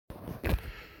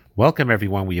Welcome,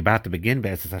 everyone. We're about to begin.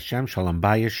 Be'ezus Hashem, Shalom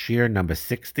Bayis, Shir number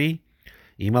 60.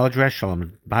 Email address,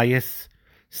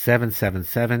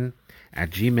 shalombayis777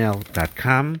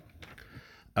 @gmail.com.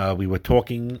 We were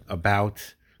talking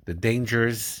about the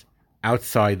dangers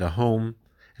outside the home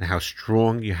and how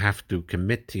strong you have to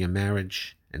commit to your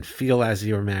marriage and feel as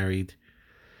you're married,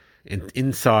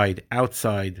 inside,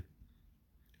 outside,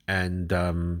 and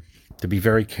to be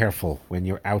very careful when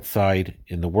you're outside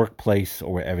in the workplace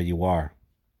or wherever you are.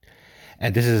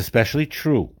 And this is especially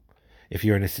true if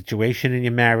you're in a situation in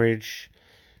your marriage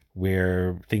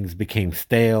where things became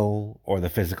stale, or the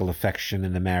physical affection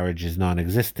in the marriage is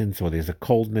non-existent, or there's a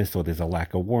coldness, or there's a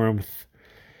lack of warmth.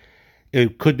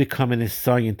 It could become an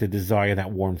insight to desire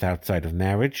that warmth outside of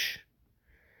marriage.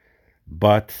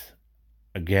 But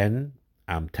again,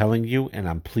 I'm telling you and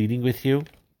I'm pleading with you,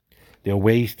 there are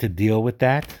ways to deal with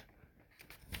that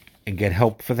and get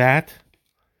help for that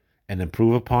and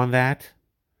improve upon that.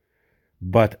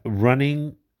 But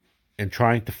running and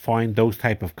trying to find those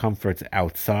type of comforts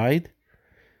outside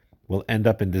will end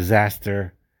up in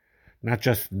disaster, not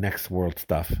just next world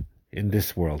stuff, in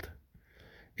this world.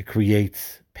 It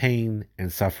creates pain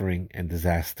and suffering and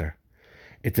disaster.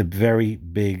 It's a very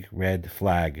big red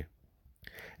flag,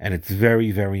 and it's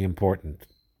very, very important.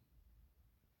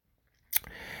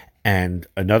 And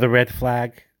another red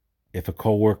flag, if a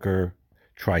coworker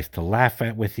tries to laugh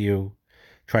with you,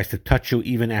 tries to touch you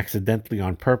even accidentally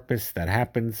on purpose, that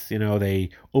happens,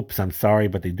 oops, I'm sorry,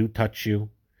 but they do touch you.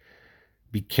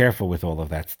 Be careful with all of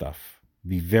that stuff.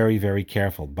 Be very, very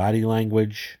careful. Body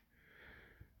language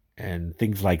and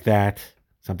things like that.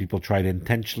 Some people try to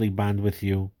intentionally bond with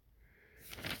you.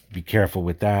 Be careful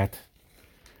with that.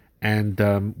 And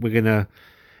we're going to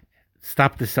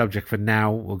stop the subject for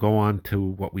now. We'll go on to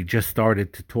what we just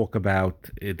started to talk about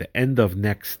at the end of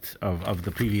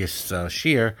the previous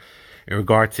shir, in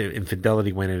regard to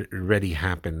infidelity when it already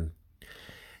happened.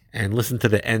 And listen to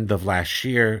the end of last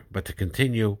year, but to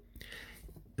continue,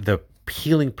 the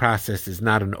healing process is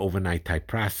not an overnight type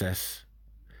process.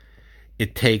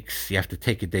 You have to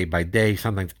take it day by day,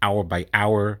 sometimes hour by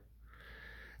hour,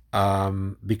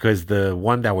 because the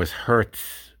one that was hurt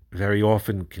very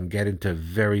often can get into a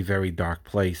very, very dark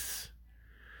place,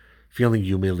 feeling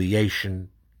humiliation,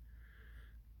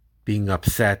 being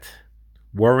upset,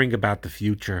 worrying about the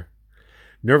future,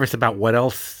 nervous about what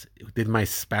else did my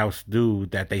spouse do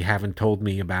that they haven't told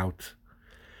me about.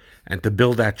 And to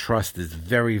build that trust is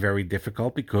very, very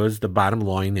difficult, because the bottom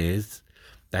line is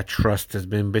that trust has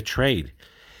been betrayed.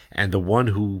 And the one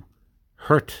who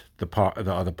hurt the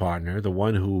other partner, the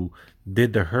one who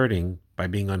did the hurting by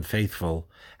being unfaithful,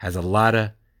 has a lot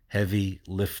of heavy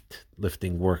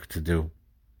lifting work to do.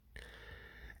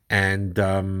 And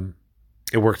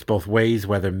it works both ways,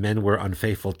 whether men were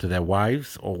unfaithful to their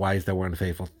wives or wives that were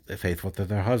unfaithful to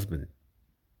their husband.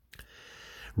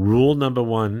 Rule number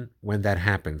one, when that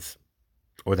happens,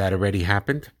 or that already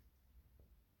happened,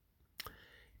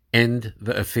 end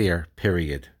the affair,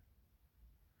 period.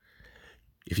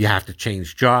 If you have to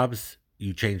change jobs,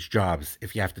 you change jobs.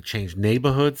 If you have to change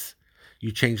neighborhoods,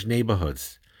 you change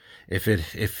neighborhoods.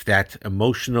 If that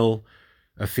emotional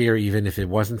affair, even if it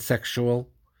wasn't sexual,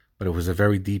 but it was a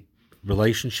very deep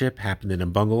relationship, happened in a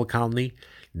bungalow colony,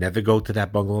 never go to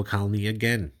that bungalow colony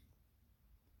again.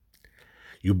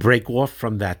 You break off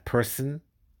from that person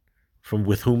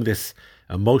with whom this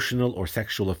emotional or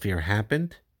sexual affair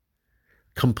happened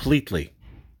completely.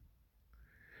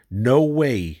 No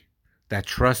way that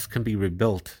trust can be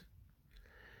rebuilt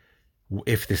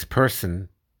if this person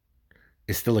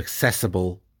is still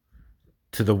accessible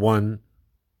to the one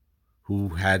who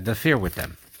had the affair with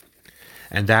them.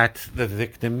 And that the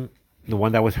victim, the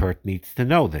one that was hurt, needs to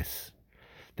know this.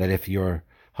 That if your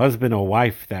husband or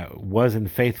wife that wasn't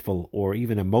faithful or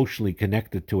even emotionally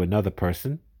connected to another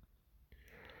person,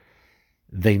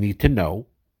 they need to know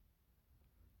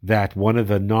that one of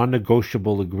the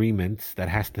non-negotiable agreements that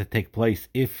has to take place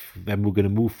if then we're going to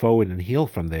move forward and heal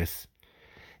from this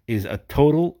is a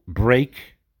total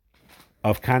break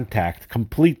of contact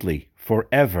completely,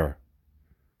 forever,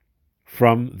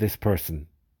 from this person.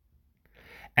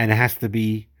 And it has to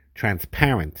be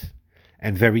transparent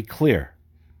and very clear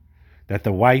that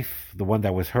the wife, the one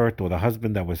that was hurt, or the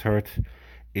husband that was hurt,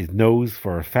 knows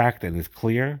for a fact and is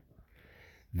clear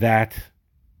that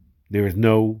there is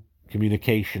no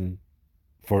communication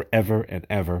forever and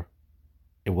ever.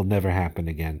 It will never happen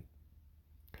again.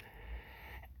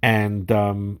 And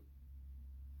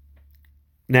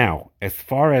now, as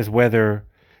far as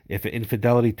if an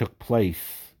infidelity took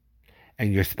place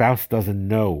and your spouse doesn't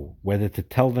know whether to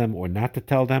tell them or not to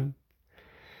tell them,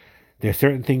 there are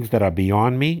certain things that are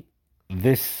beyond me.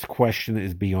 This question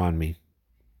is beyond me.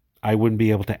 I wouldn't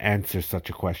be able to answer such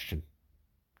a question.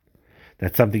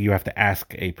 That's something you have to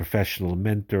ask a professional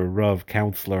mentor, Rav,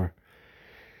 counselor.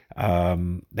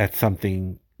 That's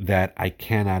something that I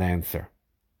cannot answer.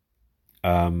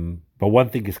 But one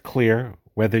thing is clear,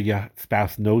 whether your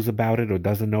spouse knows about it or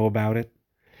doesn't know about it,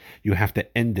 you have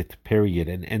to end it, period,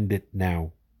 and end it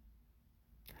now.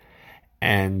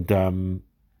 And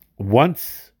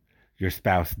once your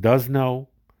spouse does know,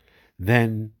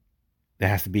 then there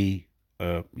has to be,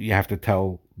 you have to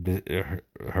tell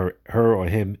her or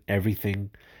him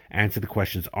everything, answer the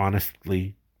questions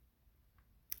honestly,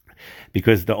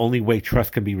 because the only way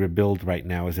trust can be rebuilt right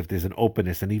now is if there's an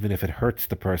openness, and even if it hurts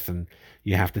the person,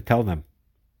 you have to tell them.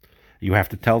 You have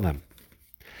to tell them.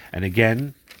 And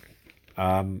again,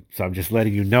 so I'm just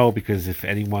letting you know, because if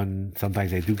anyone,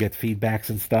 sometimes they do get feedbacks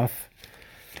and stuff,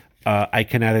 I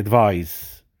cannot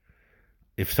advise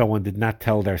if someone did not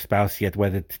tell their spouse yet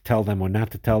whether to tell them or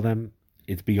not to tell them.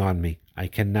 It's beyond me. I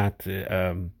cannot,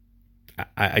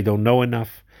 I don't know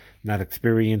enough, not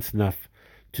experienced enough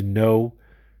to know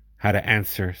how to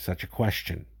answer such a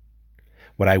question.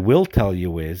 What I will tell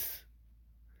you is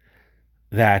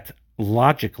that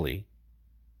logically,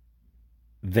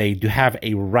 they do have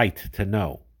a right to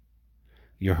know.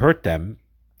 You hurt them,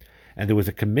 and there was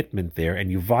a commitment there,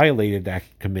 and you violated that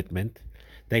commitment.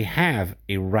 They have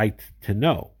a right to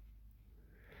know.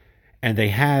 And they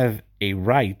have a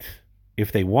right,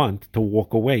 if they want, to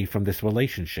walk away from this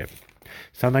relationship.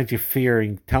 Sometimes you're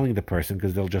fearing telling the person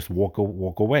because they'll just walk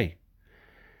away.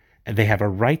 And they have a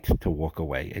right to walk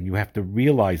away, and you have to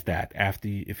realize that after,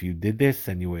 if you did this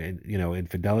and you were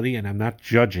infidelity. And I'm not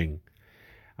judging.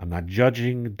 Who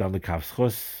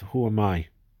am I?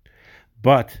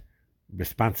 But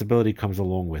responsibility comes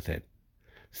along with it.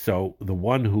 So the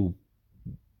one who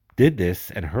did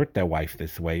this and hurt their wife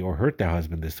this way or hurt their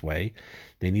husband this way,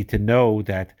 they need to know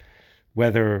that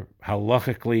whether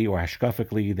halachically or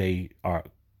hashkafically they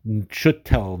should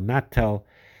tell, not tell,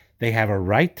 they have a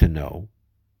right to know,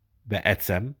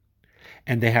 be'etzem,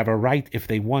 and they have a right, if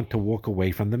they want, to walk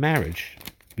away from the marriage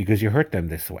because you hurt them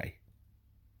this way.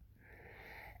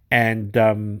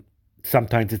 And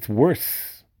sometimes it's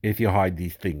worse if you hide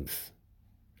these things.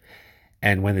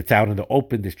 And when it's out in the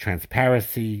open, there's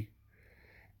transparency,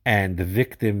 and the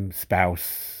victim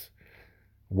spouse,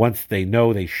 once they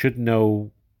know, they should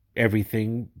know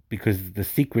everything, because the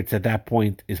secrets at that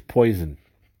point is poison,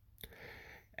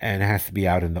 and it has to be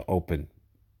out in the open.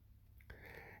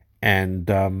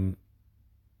 And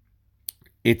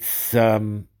it's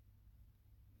they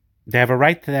have a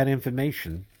right to that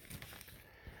information,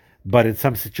 but in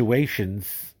some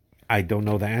situations, I don't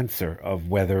know the answer of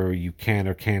whether you can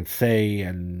or can't say,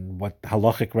 and what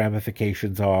halachic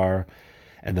ramifications are,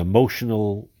 and the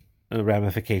emotional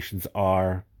ramifications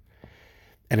are.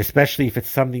 And especially if it's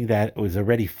something that was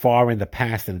already far in the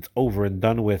past and it's over and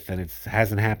done with, and it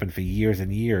hasn't happened for years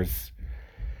and years,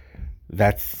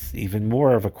 that's even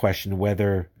more of a question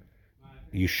whether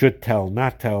you should tell,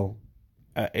 not tell.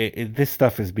 This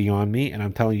stuff is beyond me, and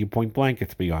I'm telling you point blank,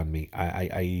 it's beyond me.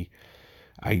 I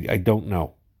don't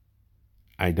know.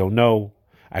 I don't know.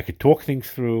 I could talk things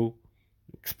through,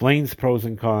 explains pros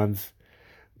and cons,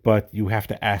 but you have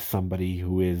to ask somebody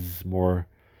who is more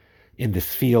in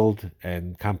this field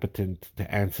and competent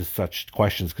to answer such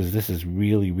questions, because this is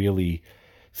really, really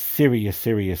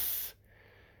serious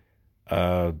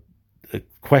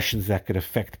questions that could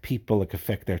affect people, it could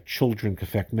affect their children, could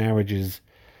affect marriages,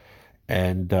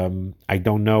 and I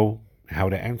don't know how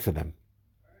to answer them.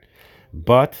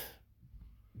 But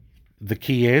the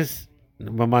key is,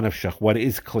 what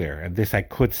is clear, and this I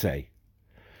could say,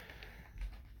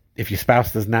 if your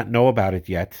spouse does not know about it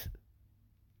yet,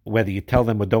 whether you tell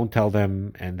them or don't tell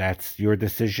them, and that's your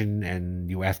decision, and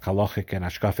you ask halachic and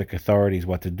hashkafic authorities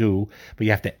what to do, but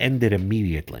you have to end it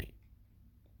immediately.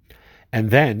 And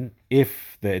then,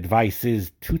 if the advice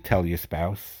is to tell your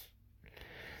spouse,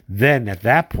 then at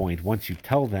that point, once you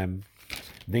tell them,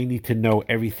 they need to know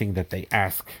everything that they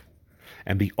ask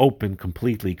and be open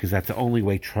completely, because that's the only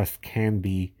way trust can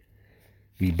be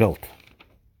rebuilt.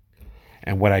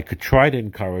 And what I could try to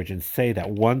encourage and say, that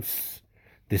once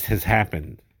this has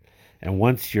happened, and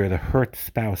once the hurt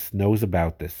spouse knows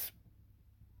about this,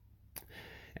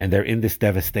 and they're in this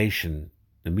devastation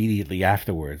immediately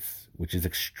afterwards, which is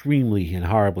extremely and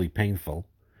horribly painful,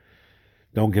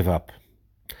 don't give up.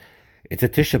 It's a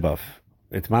Tisha B'Av.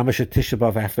 It's mamash a Tisha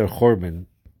B'Av after Chorban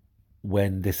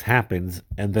when this happens,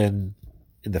 and then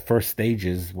in the first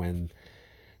stages when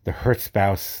the hurt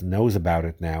spouse knows about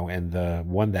it now, and the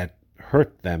one that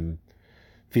hurt them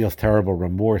feels terrible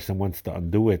remorse and wants to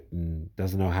undo it and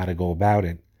doesn't know how to go about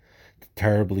it. It's a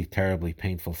terribly, terribly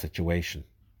painful situation.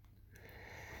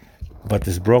 But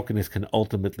this brokenness can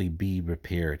ultimately be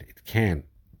repaired. It can.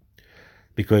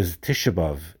 Because Tisha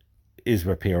B'Av is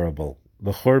repairable.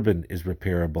 The Churban is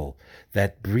repairable.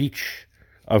 That breach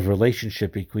of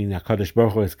relationship between HaKadosh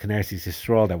Baruch Hu and Knesset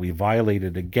Yisrael that we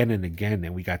violated again and again,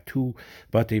 and we got 2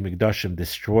 Batei Mikdashim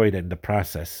destroyed in the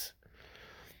process,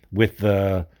 with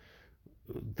the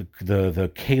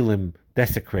Kalim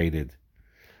desecrated,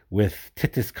 with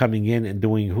Titus coming in and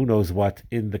doing who knows what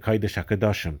in the Kodesh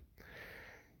HaKadoshim.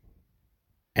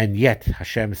 And yet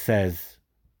Hashem says,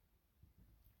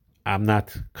 I'm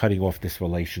not cutting off this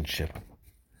relationship.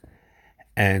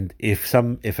 And if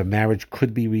a marriage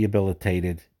could be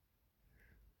rehabilitated,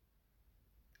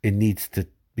 it needs to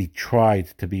be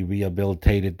tried to be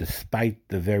rehabilitated despite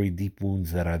the very deep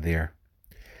wounds that are there.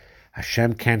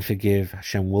 Hashem can forgive,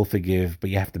 Hashem will forgive, but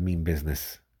you have to mean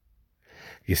business.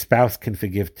 Your spouse can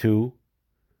forgive too,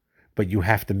 but you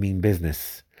have to mean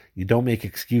business. You don't make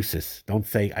excuses. Don't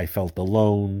say, I felt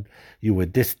alone, you were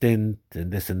distant, and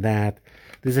this and that.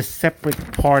 There's a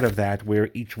separate part of that where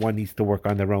each one needs to work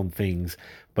on their own things,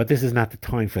 but this is not the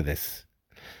time for this.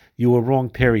 You were wrong,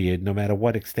 period, no matter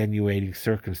what extenuating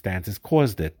circumstances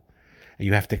caused it. And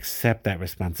you have to accept that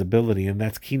responsibility, and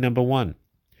that's key number 1.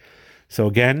 So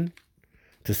again,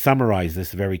 to summarize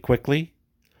this very quickly,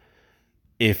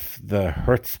 if the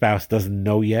hurt spouse doesn't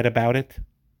know yet about it,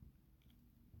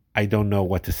 I don't know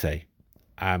what to say.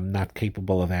 I'm not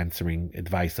capable of answering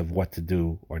advice of what to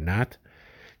do or not.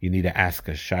 You need to ask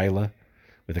a shaila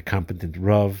with a competent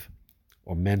rav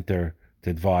or mentor to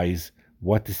advise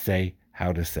what to say,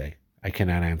 how to say. I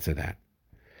cannot answer that.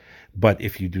 But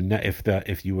if you do not,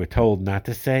 if you were told not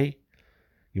to say,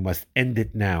 you must end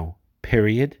it now,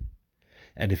 period.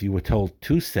 And if you were told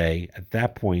to say at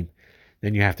that point,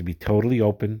 then you have to be totally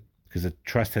open, because the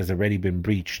trust has already been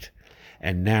breached.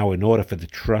 And now, in order for the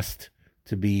trust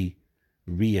to be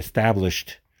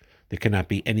reestablished, there cannot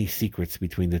be any secrets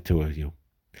between the two of you.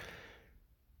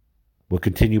 We'll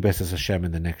continue B'ezras Hashem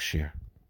in the next year.